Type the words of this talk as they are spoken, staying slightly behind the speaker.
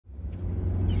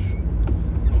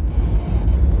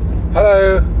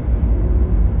Hello.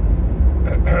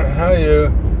 How are you?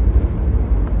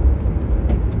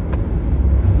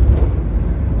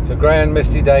 It's a grey and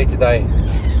misty day today.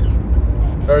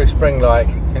 Very spring-like.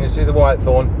 Can you see the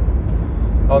whitethorn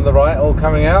on the right all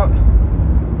coming out?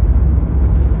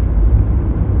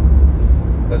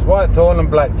 There's whitethorn and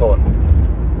blackthorn.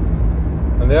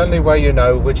 And the only way you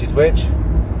know which is which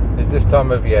is this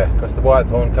time of year, because the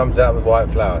whitethorn comes out with white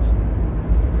flowers.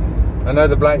 I know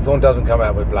the blackthorn doesn't come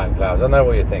out with black flowers. I know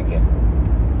what you're thinking.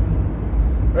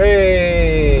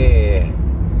 Whee!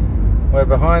 We're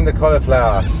behind the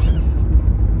cauliflower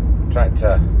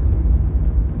tractor.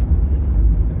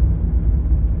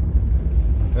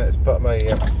 Let's put my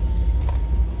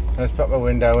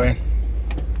window in.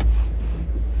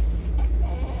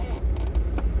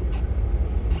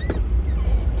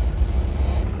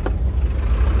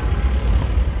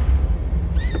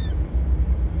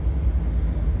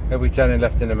 He'll be turning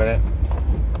left in a minute.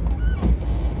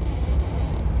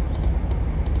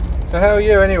 So how are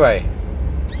you anyway?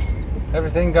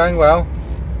 Everything going well?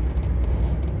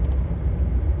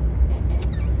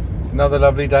 It's another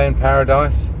lovely day in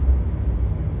paradise.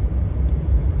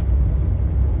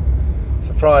 It's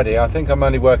a Friday. I think I'm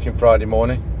only working Friday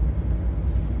morning.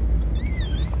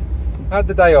 I had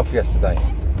the day off yesterday.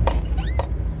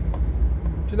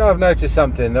 Do you know, I've noticed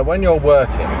something, that when you're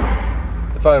working,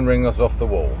 the phone rings off the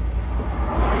wall.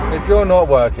 If you're not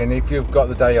working, if you've got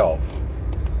the day off,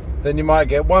 then you might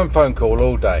get one phone call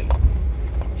all day.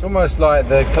 It's almost like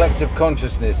the collective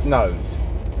consciousness knows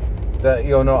that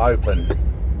you're not open,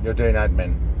 you're doing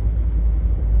admin.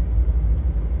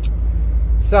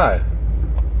 So,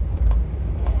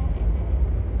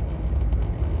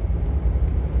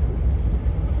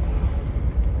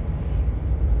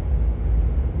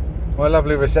 my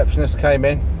lovely receptionist came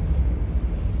in.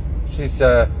 She's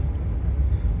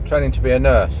training to be a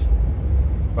nurse.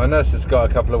 My nurse has got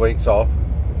a couple of weeks off,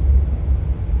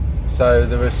 so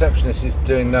the receptionist is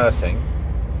doing nursing,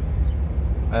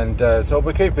 and so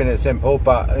we're keeping it simple,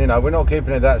 but you know, we're not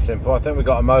keeping it that simple. I think we've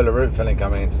got a molar root filling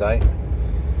coming in today,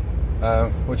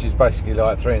 which is basically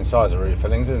like 3 incisor root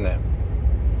fillings, isn't it?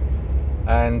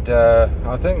 And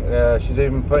I think she's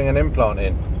even putting an implant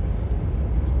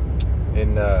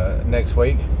in next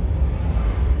week,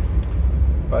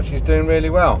 but she's doing really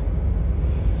well.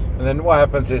 And then what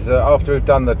happens is after we've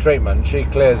done the treatment, she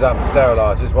clears up and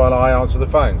sterilises while I answer the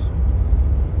phones.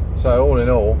 So all in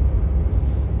all,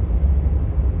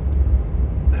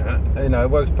 you know, it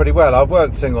works pretty well. I've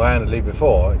worked single-handedly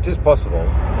before. It is possible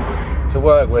to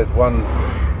work with one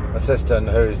assistant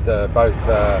who's both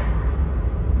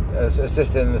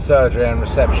assistant in the surgery and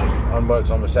reception, and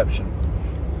works on reception.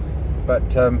 But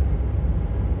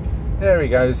there he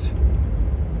goes.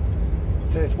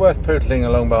 So it's worth pootling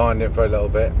along behind him for a little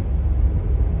bit.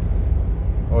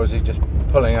 Or is he just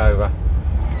pulling over?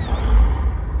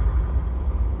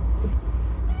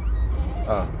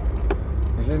 Ah,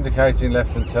 he's indicating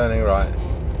left and turning right.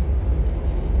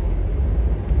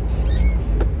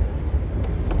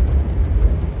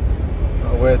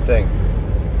 What a weird thing.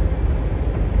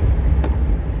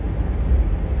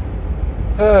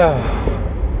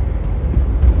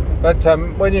 But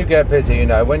when you get busy, you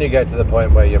know, when you get to the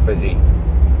point where you're busy,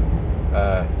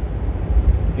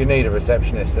 you need a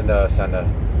receptionist, a nurse, and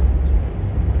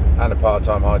a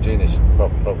part-time hygienist,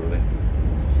 probably.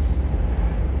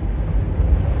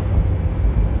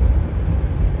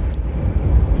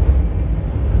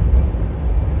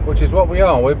 Which is what we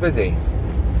are. We're busy.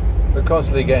 We're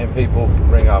constantly getting people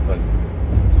ring up and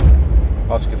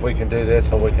ask if we can do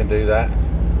this or we can do that.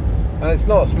 And it's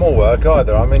not small work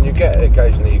either. I mean,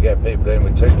 occasionally you get people in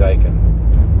with toothache and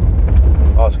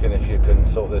asking if you can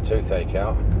sort their toothache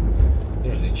out.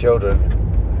 Usually children,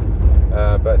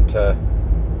 but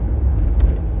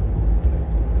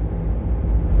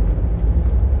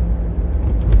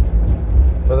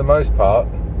for the most part,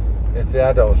 if the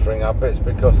adults ring up, it's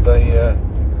because they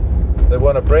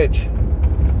want a bridge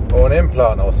or an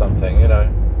implant or something. You know,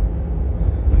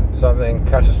 something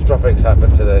catastrophic's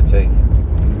happened to their teeth.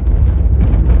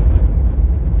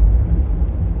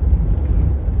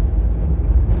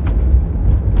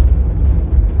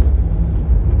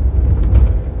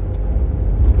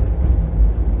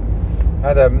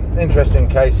 Had an interesting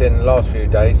case in the last few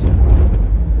days.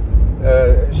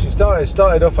 She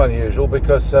started off unusual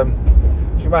because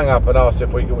she rang up and asked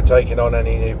if we were taking on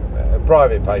any new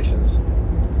private patients,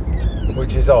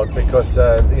 which is odd because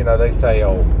you know, they say,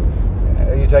 "Oh,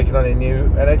 are you taking on any new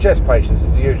NHS patients?"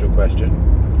 Is the usual question.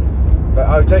 But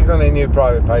 "Oh, taking on any new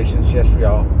private patients?" "Yes, we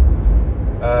are."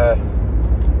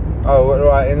 "Oh,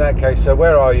 right. In that case, so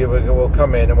where are you? We'll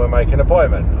come in and we'll make an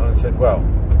appointment." And I said, "Well,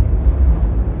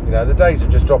 You know, the days of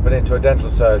just dropping into a dental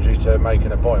surgery to make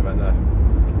an appointment are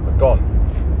gone.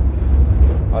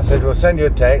 I said, we'll send you a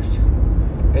text.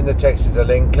 In the text is a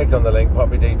link. Click on the link, pop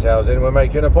your details in, we'll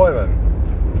make you an appointment.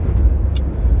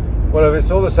 Well, if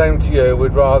it's all the same to you,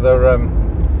 we'd rather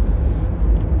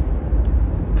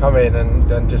come in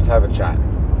and just have a chat.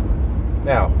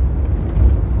 Now,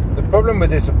 the problem with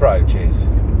this approach is,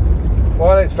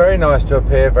 while it's very nice to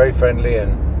appear very friendly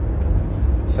and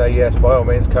say, yes, by all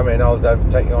means, come in, I'll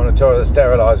take you on a tour of the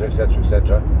steriliser, etc.,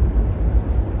 etc.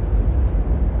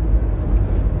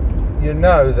 You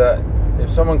know that if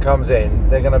someone comes in,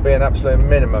 they're going to be an absolute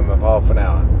minimum of half an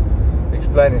hour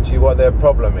explaining to you what their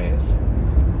problem is,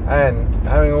 and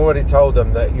having already told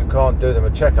them that you can't do them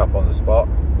a checkup on the spot,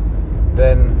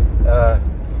 then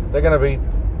they're going to be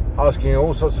asking you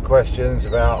all sorts of questions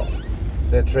about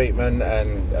their treatment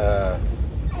and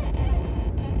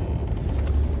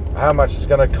how much it's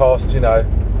going to cost, you know,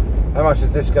 how much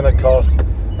is this going to cost,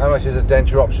 how much is a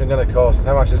denture option going to cost,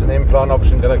 how much is an implant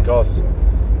option going to cost,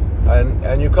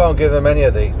 and you can't give them any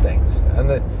of these things. And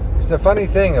it's the funny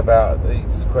thing about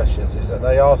these questions is that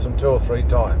they ask them 2 or 3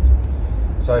 times.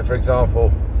 So, for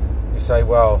example, you say,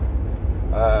 well,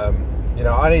 you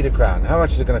know, I need a crown. How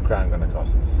much is a crown going to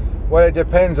cost? Well, it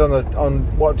depends on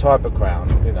what type of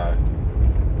crown, you know.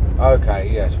 Okay,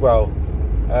 yes, well,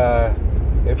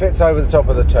 it fits over the top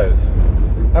of the tooth.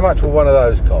 How much will one of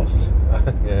those cost?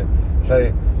 Yeah.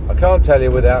 So I can't tell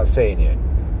you without seeing you.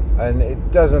 And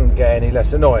it doesn't get any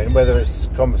less annoying whether this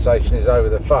conversation is over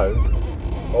the phone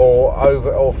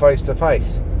or face to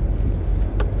face.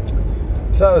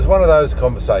 So it was one of those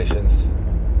conversations,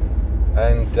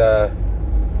 and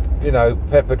you know,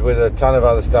 peppered with a ton of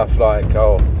other stuff like,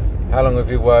 oh, how long have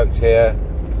you worked here?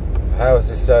 How was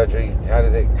this surgery? How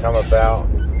did it come about?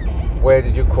 Where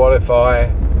did you qualify?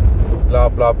 Blah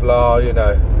blah blah. You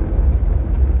know.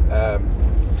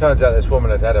 Turns out this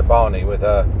woman had a Barney with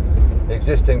her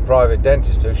existing private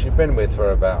dentist who she'd been with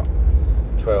for about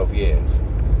 12 years,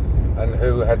 and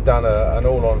who had done an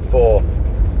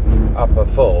all-on-4 upper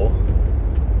full,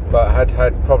 but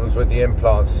had problems with the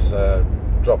implants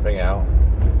dropping out.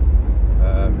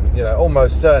 You know,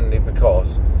 almost certainly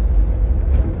because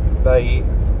they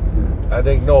had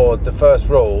ignored the first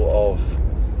rule of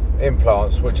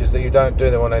implants, which is that you don't do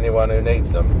them on anyone who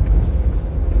needs them.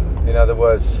 In other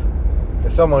words,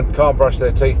 if someone can't brush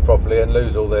their teeth properly and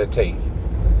lose all their teeth,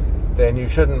 then you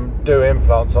shouldn't do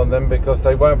implants on them, because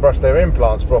they won't brush their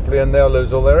implants properly and they'll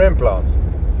lose all their implants.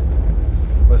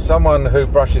 But someone who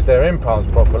brushes their implants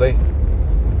properly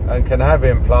and can have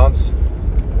implants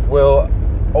will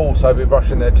also be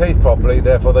brushing their teeth properly,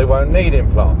 therefore they won't need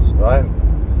implants, right?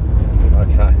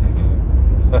 Okay.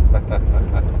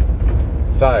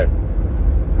 So,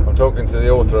 I'm talking to the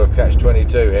author of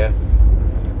Catch-22 here.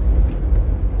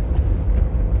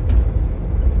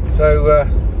 So,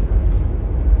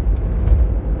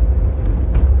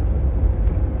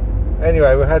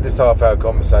 anyway, we had this half-hour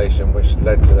conversation, which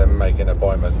led to them making an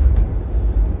appointment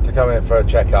to come in for a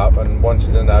checkup, and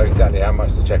wanted to know exactly how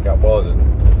much the checkup was and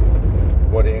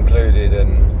what it included.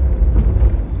 And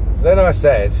then I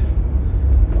said,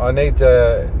 I need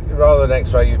to, rather than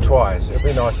x-ray you twice, it'd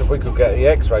be nice if we could get the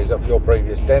x-rays off your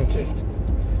previous dentist.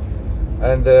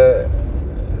 And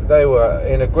they were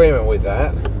in agreement with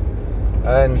that.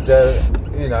 And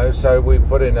you know, so we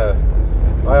put in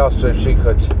I asked her if she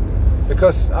could,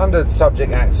 because under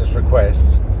subject access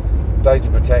requests, data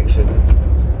protection,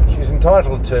 she's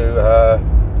entitled to her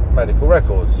medical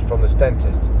records from this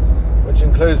dentist, which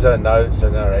includes her notes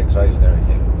and her x-rays and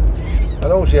everything.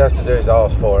 And all she has to do is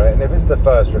ask for it, and if it's the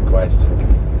first request,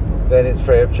 then it's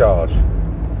free of charge.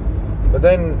 But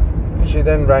then she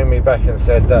then rang me back and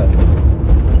said that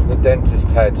the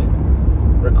dentist had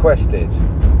requested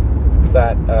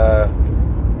that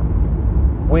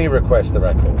we request the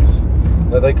records,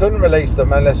 that they couldn't release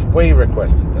them unless we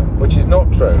requested them, which is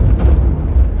not true.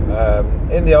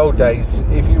 In the old days,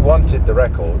 if you wanted the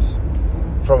records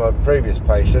from a previous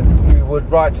patient, you would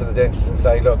write to the dentist and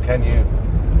say, look, can you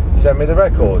send me the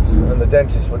records? And the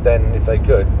dentist would then, if they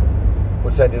could,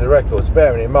 would send you the records.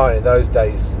 Bearing in mind, in those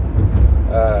days,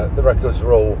 the records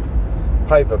were all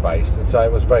paper-based, and so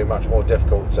it was very much more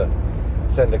difficult to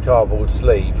send a cardboard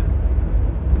sleeve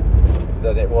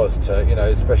than it was to, you know,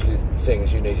 especially seeing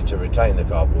as you needed to retain the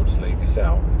cardboard sleeve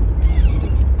yourself.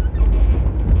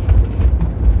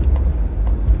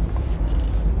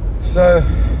 So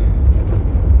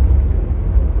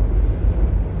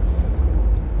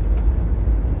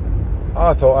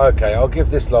I thought, okay, I'll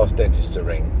give this last dentist a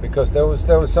ring, because there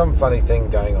was some funny thing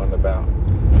going on about,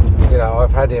 you know,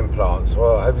 I've had implants.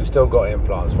 Well, have you still got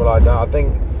implants? Well, I don't.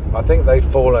 I think they've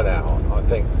fallen out. I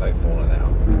think they've fallen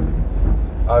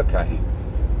out. Okay.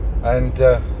 And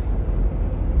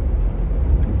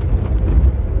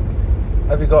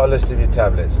have you got a list of your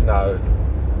tablets? No.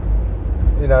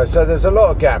 You know, so there's a lot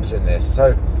of gaps in this.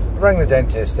 So I rang the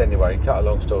dentist anyway, cut a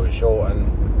long story short,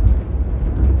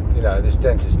 and you know, this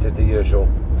dentist did the usual.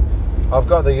 I've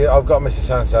got Mrs.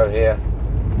 So-and-so here.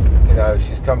 You know,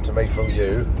 she's come to me from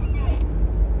you,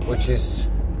 which is,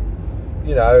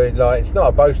 you know, like, it's not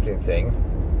a boasting thing.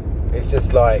 It's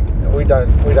just like we don't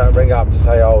ring up to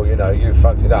say, oh, you know, you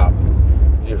fucked it up.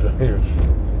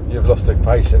 You've lost a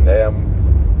patient there,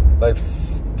 and they've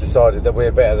decided that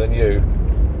we're better than you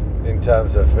in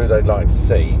terms of who they'd like to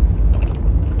see.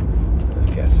 Let's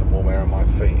get some warm air on my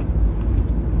feet.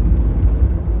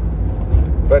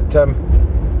 But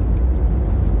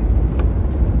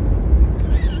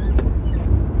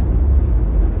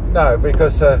no,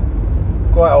 because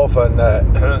quite often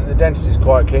the dentist is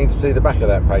quite keen to see the back of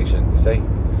that patient, you see.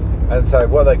 And so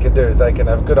what they can do is they can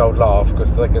have a good old laugh,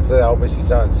 because they can say, oh, Mrs.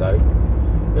 So-and-so,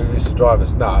 who used to drive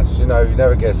us nuts, you know, you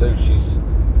never guess who's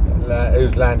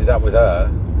landed up with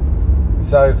her.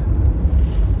 So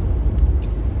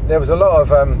there was a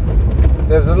lot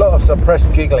of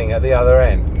suppressed giggling at the other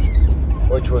end,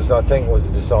 which was, I think, was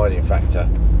the deciding factor.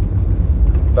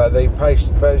 But the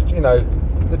patient, you know,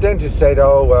 the dentist said,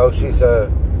 oh, well, she's a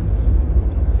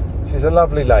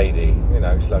lovely lady, you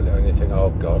know, she's lovely, and you think,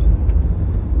 oh God.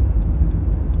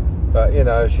 But, you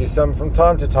know, from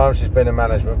time to time she's been a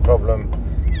management problem,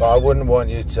 but I wouldn't want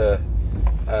you to,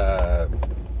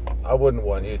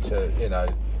 you know,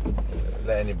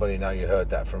 let anybody know you heard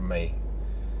that from me.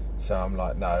 So I'm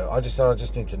like, no, I just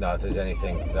need to know if there's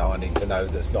anything that I need to know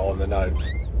that's not on the notes.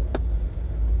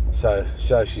 So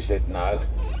she said no.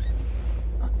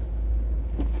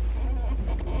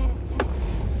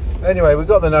 Anyway, we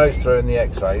got the notes through and the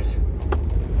X-rays.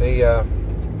 The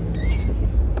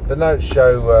notes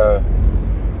show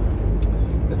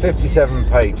there's 57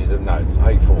 pages of notes,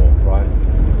 A4, right?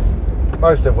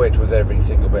 Most of which was every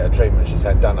single bit of treatment she's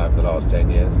had done over the last 10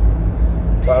 years.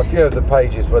 But a few of the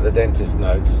pages were the dentist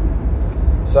notes.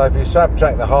 So if you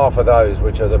subtract the half of those,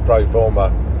 which are the pro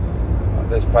forma,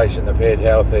 this patient appeared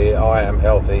healthy, I am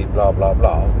healthy, blah, blah,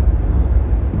 blah.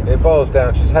 It boils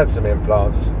down, she's had some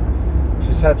implants.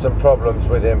 She's had some problems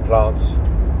with implants,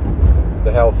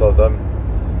 the health of them,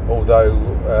 although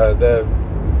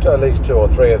at least 2 or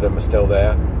 3 of them are still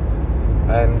there.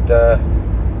 And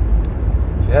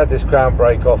she had this crown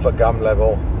break off at gum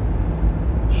level.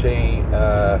 She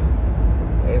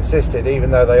insisted,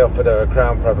 even though they offered her a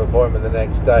crown prep appointment the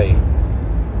next day,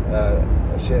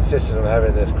 she insisted on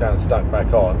having this crown stuck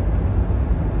back on,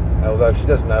 although she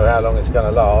doesn't know how long it's going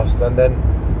to last. And then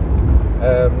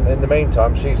in the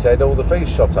meantime, she said all the fees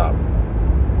shot up,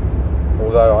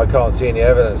 although I can't see any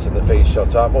evidence that the fees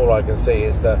shot up. All I can see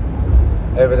is the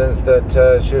evidence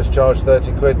that she was charged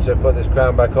 30 quid to put this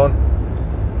crown back on,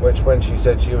 which, when she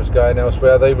said she was going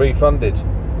elsewhere, they refunded.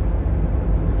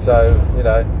 So, you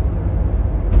know,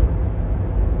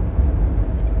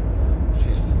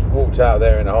 she's walked out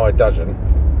there in a high dudgeon,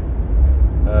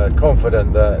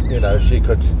 confident that, you know, she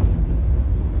could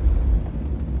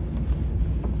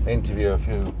interview a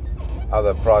few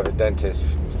other private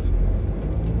dentists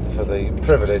for the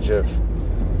privilege of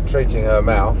treating her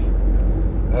mouth.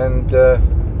 And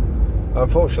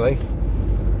unfortunately,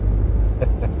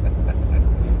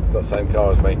 got the same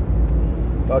car as me,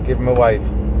 but I'll give him a wave.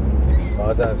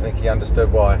 I don't think he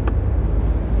understood why.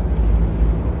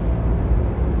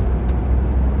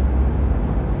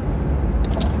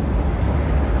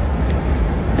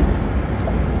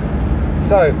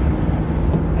 So,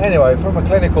 anyway, from a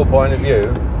clinical point of view,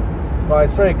 well,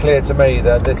 it's very clear to me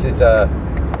that this is a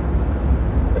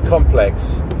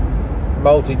complex,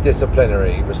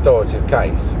 multidisciplinary restorative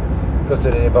case, because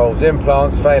it involves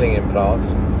implants, failing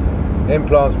implants,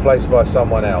 implants placed by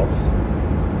someone else,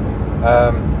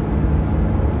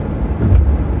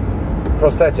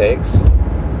 prosthetics,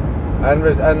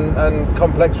 and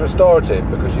complex restorative,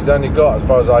 because she's only got, as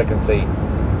far as I can see,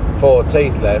 4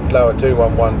 teeth left, lower 2,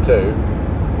 1, 1, 2,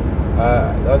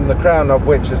 and the crown of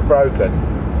which is broken,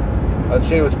 and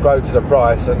she was quoted a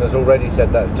price and has already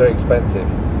said that's too expensive.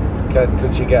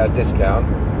 Could she get a discount?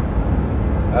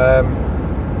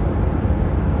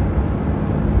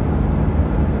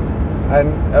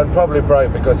 And probably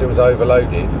broke because it was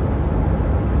overloaded,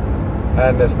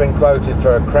 and has been quoted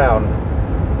for a crown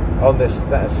on this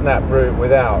snap route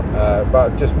without,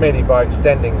 but just merely by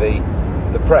extending the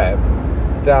prep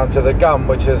down to the gum,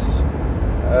 which has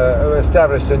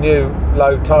established a new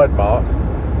low tide mark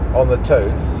on the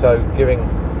tooth, so giving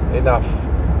enough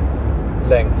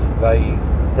length,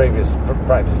 the previous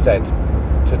practice said,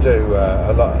 to do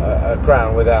a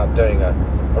crown without doing a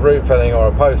root filling or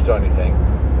a post or anything,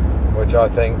 which I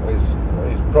think is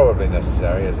probably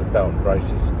necessary as a belt and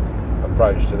braces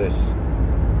approach to this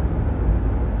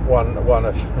one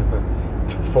of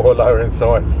 4 lower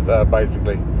incisors that are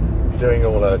basically doing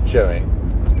all her chewing.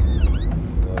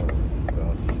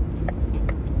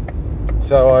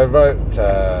 So I wrote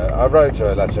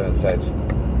her a letter and said,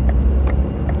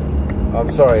 I'm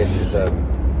sorry, this is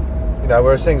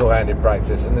we're a single-handed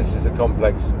practice, and this is a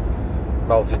complex,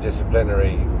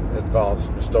 multidisciplinary,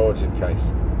 advanced restorative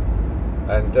case.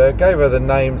 And gave her the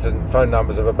names and phone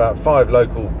numbers of about 5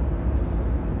 local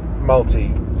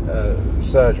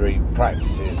multi-surgery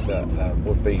practices that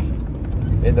would be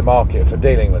in the market for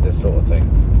dealing with this sort of thing.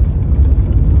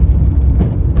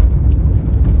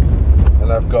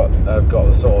 And I've got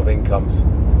the sort of incomes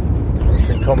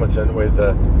concomitant with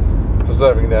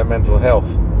preserving their mental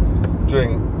health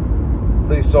during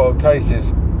these sort of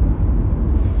cases.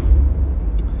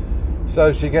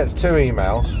 So she gets 2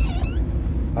 emails,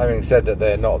 having said that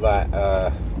they're not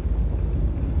that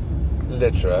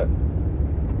literate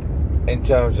in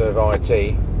terms of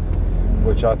IT,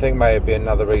 which I think may be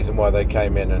another reason why they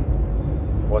came in and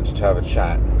wanted to have a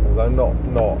chat, although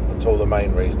not at all the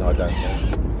main reason, I don't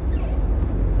think.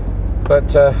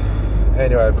 But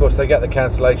anyway, of course, they get the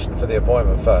cancellation for the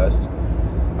appointment first,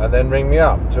 and then ring me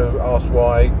up to ask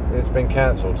why it's been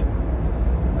cancelled.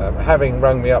 Having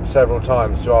rung me up several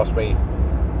times to ask me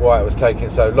why it was taking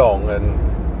so long, and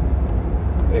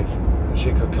if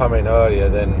she could come in earlier,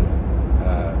 then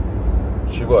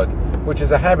she would, which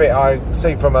is a habit I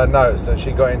see from her notes that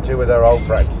she got into with her old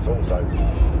practice also.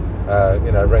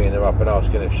 Ringing them up and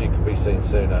asking if she could be seen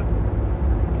sooner.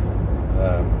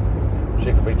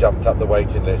 She could be jumped up the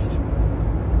waiting list.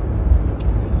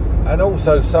 And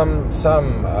also some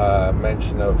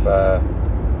mention of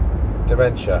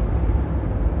dementia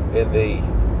in the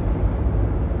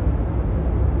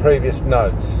previous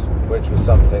notes, which was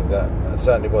something that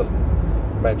certainly wasn't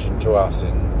mentioned to us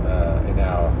in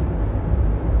our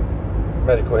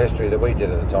medical history that we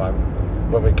did at the time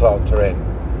when we clocked her in.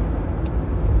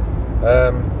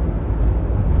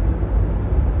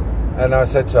 And I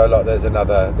said to her, look, there's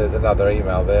another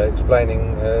email there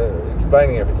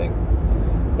explaining everything.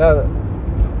 Now,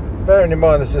 bearing in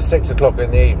mind this is 6 o'clock in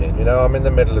the evening, I'm in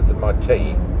the middle of my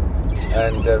tea,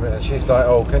 and she's like,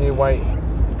 oh, can you wait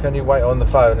on the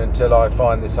phone until I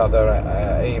find this other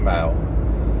email?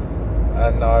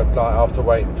 And after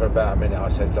waiting for about a minute, I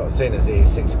said, look, seeing as it is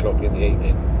 6 o'clock in the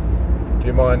evening, do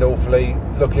you mind awfully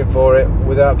looking for it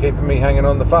without keeping me hanging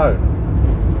on the phone?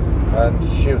 And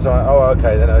she was like, oh,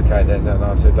 okay then. And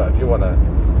I said, look, if you want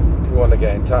to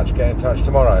get in touch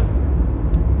tomorrow.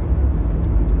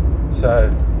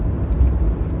 So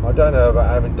I don't know about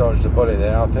having dodged a bullet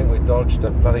there. I think we dodged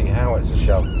a bloody howitzer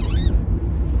shell.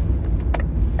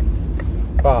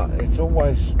 But it's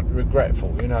always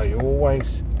regretful,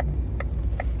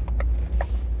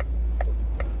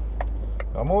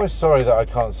 I'm always sorry that I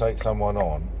can't take someone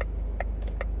on.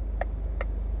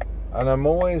 And I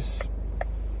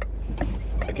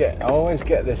always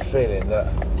get this feeling that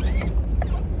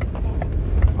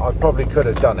I probably could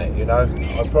have done it, I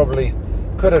probably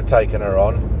could have taken her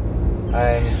on,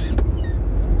 and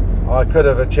I could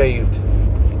have achieved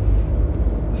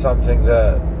something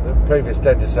that the previous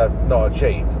dentists have not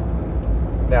achieved.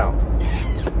 Now,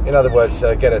 in other words,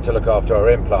 get her to look after her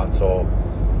implants, or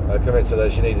convince her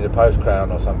that she needed a post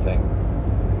crown or something.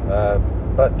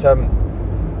 But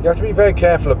you have to be very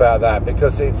careful about that,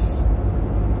 because it's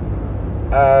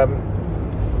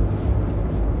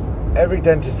every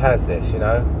dentist has this,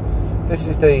 This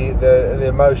is the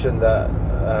emotion that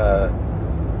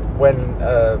when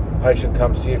a patient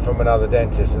comes to you from another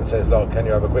dentist and says, look, can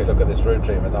you have a quick look at this root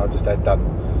treatment that I've just had done?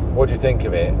 What do you think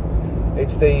of it?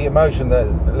 It's the emotion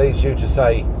that leads you to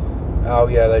say, oh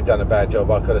yeah, they've done a bad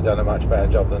job, I could have done a much better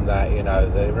job than that,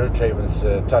 the root treatment's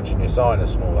touching your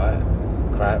sinus and all that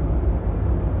crap,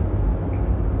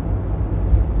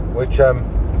 which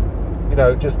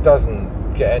just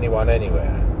doesn't get anyone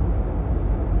anywhere,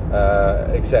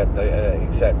 except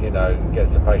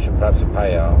gets the patient perhaps a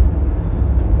payout,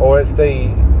 or it's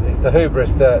the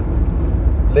hubris that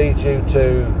leads you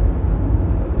to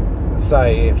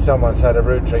say, if someone's had a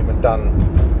root treatment done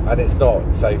and it's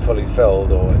not, say, fully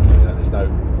filled, or there's no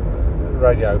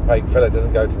radio opaque filler,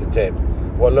 doesn't go to the tip,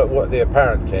 what the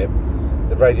apparent tip,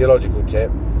 the radiological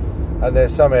tip, and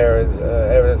there's some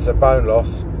evidence of bone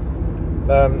loss,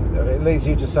 it leads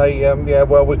you to say, yeah,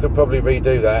 well, we could probably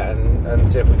redo that and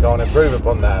see if we can't improve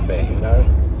upon that a bit,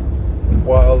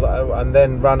 and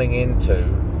then running into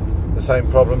the same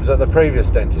problems that the previous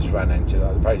dentist ran into.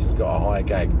 Like the patient's got a high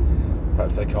gag,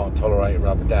 Perhaps they can't tolerate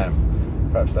rubber dam.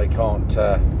 Perhaps they can't.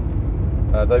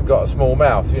 They've got a small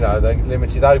mouth, you know, they're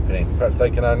limited opening. Perhaps they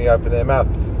can only open their mouth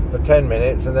for 10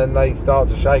 minutes and then they start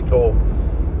to shake or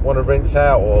want to rinse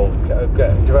out or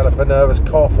develop a nervous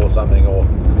cough or something, or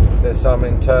there's some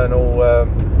internal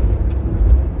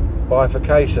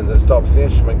bifurcation that stops the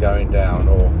instrument going down,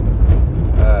 or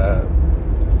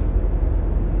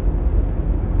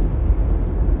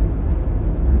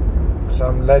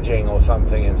some ledging or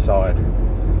something inside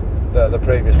that the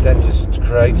previous dentist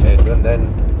created and then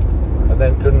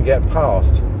couldn't get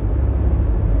past.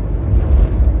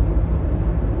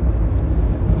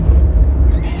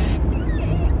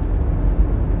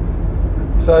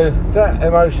 So that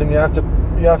emotion, you have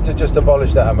to just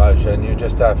abolish that emotion. You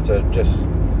just have to just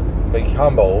be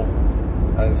humble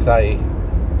and say,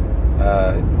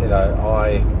 you know,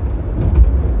 I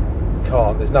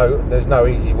can't. There's no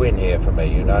easy win here for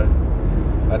me, you know,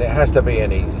 and it has to be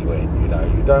an easy win. You know,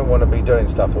 you don't want to be doing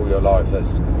stuff all your life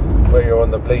that's where you're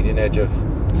on the bleeding edge of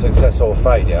success or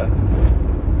failure.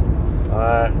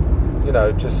 You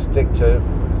know, just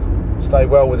stay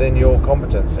well within your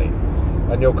competency.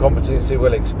 And your competency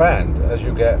will expand as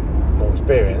you get more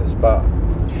experience, but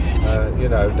you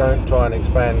know, don't try and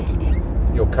expand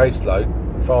your caseload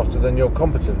faster than your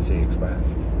competency expands.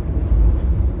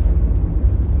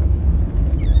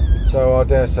 So I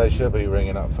dare say she'll be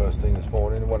ringing up first thing this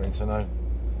morning, wanting to know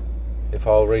if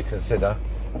I'll reconsider.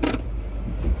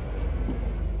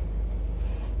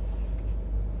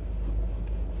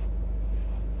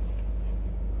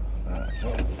 That's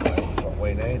it. That's what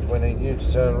we need. We need you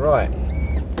to turn right.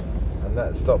 And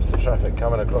that stops the traffic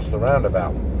coming across the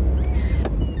roundabout.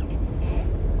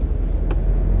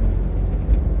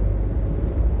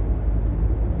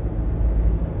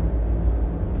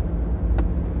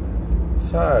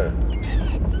 So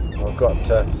I've got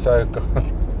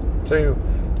two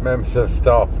members of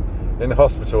staff in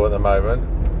hospital at the moment,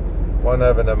 one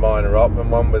having a minor op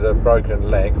and one with a broken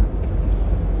leg.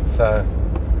 So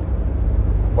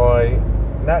my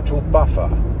natural buffer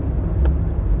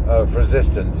of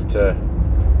resistance to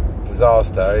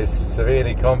disaster is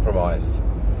severely compromised.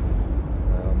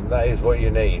 That is what you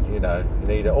need, you know. You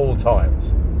need at all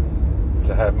times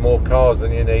to have more cars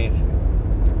than you need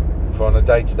on a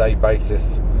day-to-day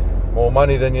basis, more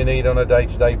money than you need on a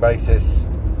day-to-day basis,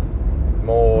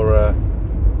 more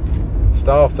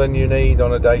staff than you need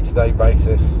on a day-to-day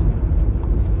basis,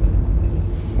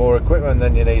 more equipment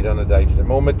than you need on a day-to-day,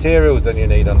 more materials than you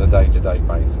need on a day-to-day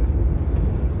basis,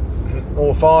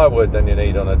 more firewood than you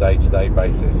need on a day-to-day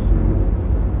basis,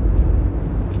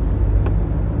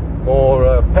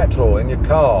 more petrol in your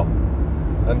car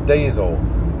and diesel,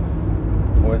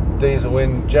 with diesel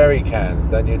in jerry cans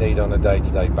than you need on a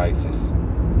day-to-day basis.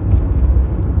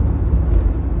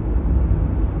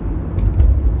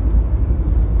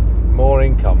 More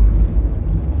income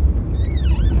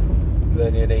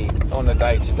than you need on a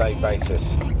day-to-day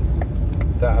basis.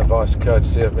 That advice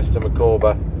courtesy of Mr.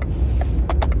 McCorber.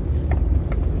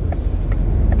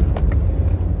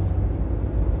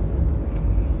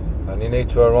 And you need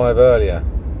to arrive earlier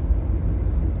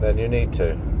than you need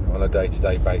to on a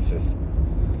day-to-day basis,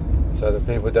 so that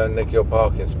people don't nick your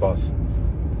parking spots.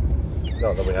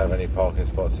 Not that we have any parking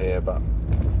spots here, but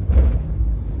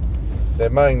they're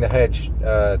mowing the hedge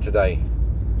today.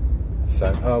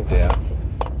 So, oh dear,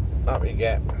 up you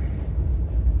get.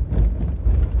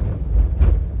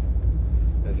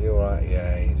 Is he alright?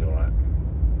 Yeah, he's alright.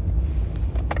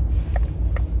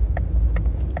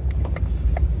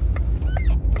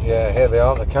 Yeah, here they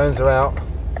are, the cones are out.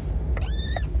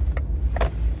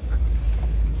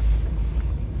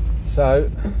 So,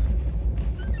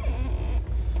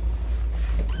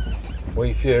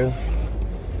 we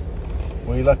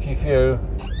lucky few,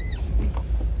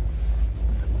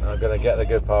 are going to get the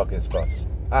good parking spots.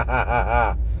 Ha ha ha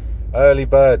ha. Early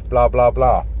bird, blah blah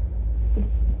blah.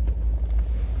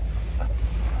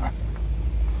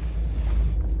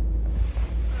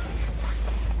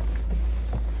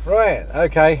 Right,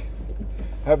 okay.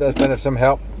 Hope that's been of some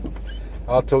help.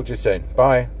 I'll talk to you soon.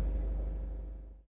 Bye.